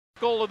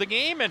goal of the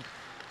game, and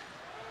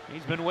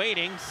he's been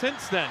waiting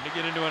since then to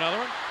get into another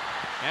one.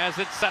 As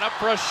it's set up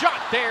for a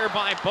shot there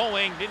by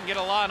Boeing. Didn't get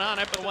a lot on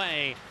it, but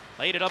away.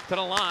 Laid it up to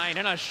the line,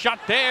 and a shot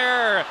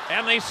there,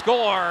 and they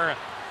score.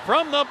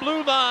 From the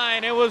blue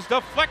line, it was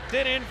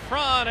deflected in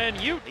front,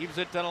 and Ute leaves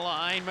it to the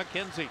line.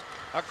 McKenzie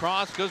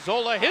across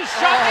Gazzola, his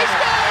shot, he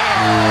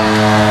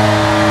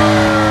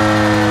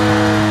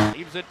scores!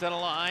 Leaves it to the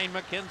line,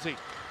 McKenzie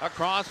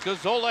across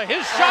Gazzola,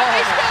 his shot,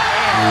 he scores!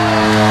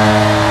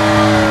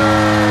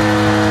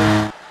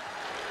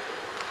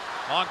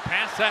 Long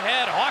pass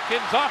ahead,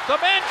 Hawkins off the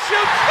bench,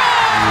 shoots,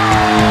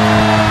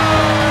 scores!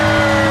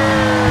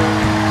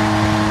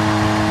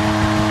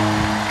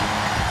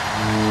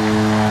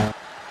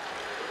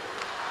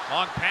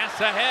 Long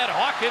pass ahead,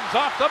 Hawkins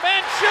off the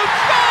bench, shoots,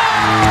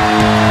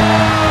 scores!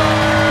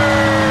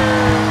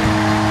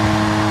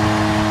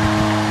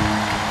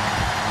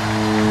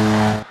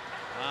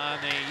 On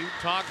the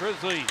Utah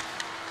Grizzlies.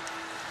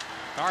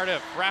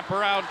 Cardiff,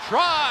 wraparound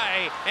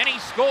try, and he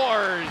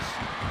scores.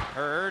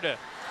 Hurd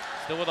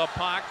still with a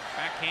puck,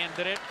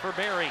 backhanded it for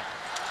Barry.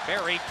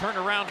 Barry turned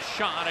around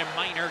shot, and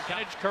Minor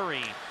got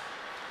Curry.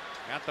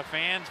 Got the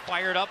fans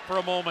fired up for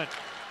a moment.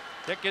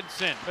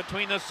 Dickinson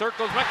between the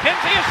circles.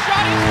 McKenzie, a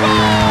shot, he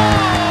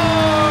scores!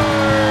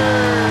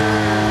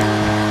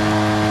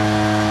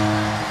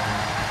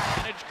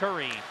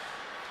 Curry.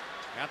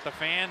 Got the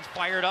fans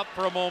fired up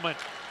for a moment.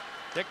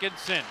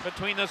 Dickinson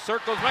between the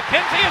circles.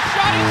 McKenzie, a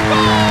shot, he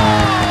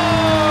scores!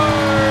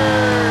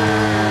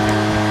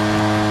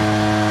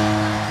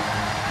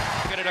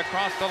 Get it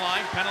across the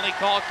line. Penalty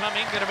call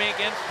coming. Going to be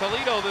against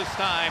Toledo this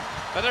time.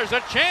 But there's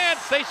a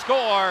chance they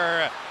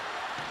score.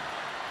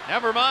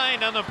 Never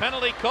mind on the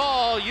penalty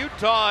call.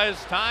 Utah is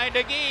tied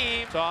to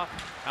game.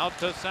 Out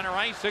to center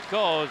ice it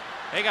goes.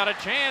 They got a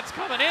chance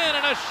coming in,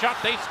 and a shot,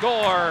 they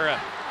score.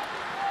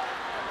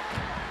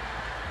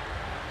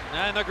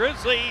 And the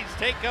Grizzlies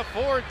take a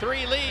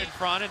 4-3 lead in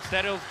front.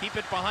 Instead, he'll keep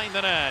it behind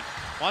the net.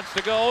 Wants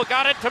to go,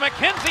 got it to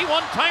McKenzie.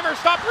 One-timer,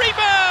 stop,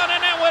 rebound,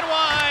 and that went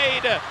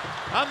wide.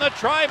 On the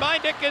try by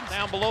Dickens.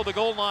 Down below the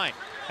goal line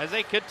as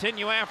they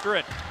continue after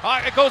it.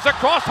 It goes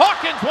across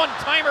Hawkins.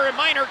 One-timer, and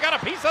Minor got a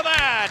piece of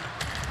that.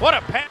 What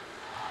a pass.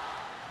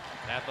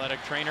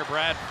 Athletic trainer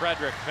Brad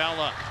Frederick.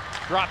 Vela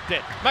dropped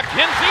it.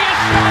 McKenzie is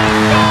scores!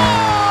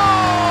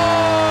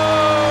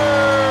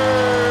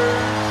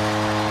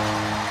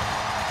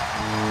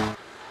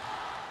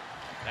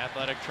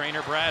 Athletic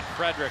trainer Brad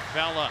Frederick.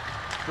 Vela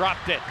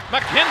dropped it.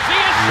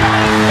 McKenzie is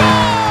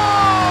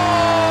scores!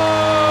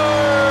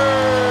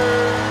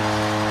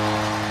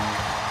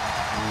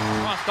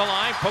 Across the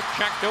line, poke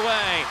checked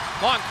away.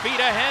 Long feet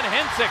ahead,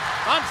 Hensick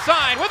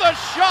onside with a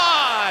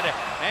shot!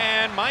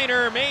 And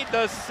Minor made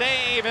the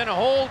save and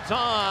holds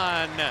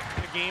on. The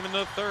game in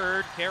the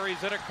third,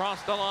 carries it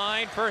across the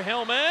line for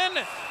Hillman,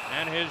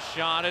 and his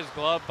shot is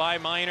gloved by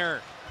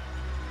Minor.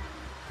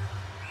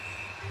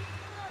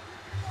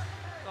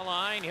 The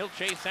line, he'll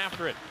chase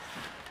after it.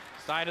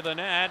 Side of the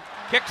net,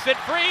 kicks it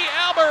free,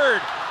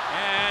 Albert!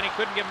 And he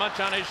couldn't get much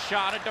on his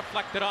shot. It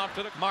deflected off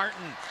to the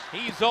Martin.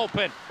 He's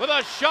open with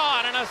a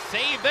shot and a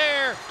save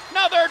there.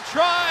 Another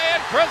try,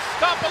 and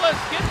Christopoulos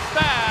gets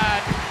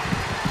that.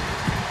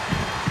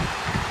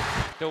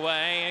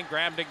 Away and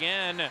grabbed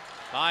again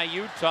by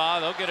Utah.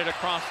 They'll get it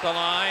across the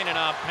line, and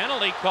a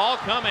penalty call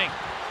coming.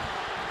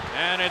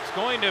 And it's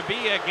going to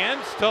be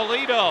against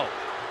Toledo.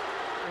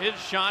 His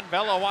shot,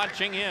 Vela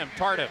watching him.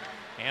 Tardif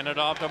handed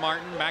off to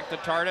Martin, back to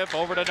Tardif,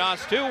 over to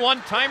Dostu.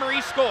 One-timer,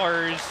 he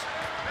scores.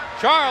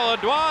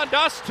 Charles-Edouard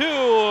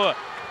Dostu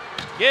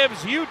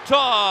gives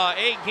Utah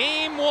a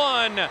Game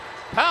 1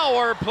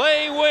 power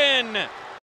play win.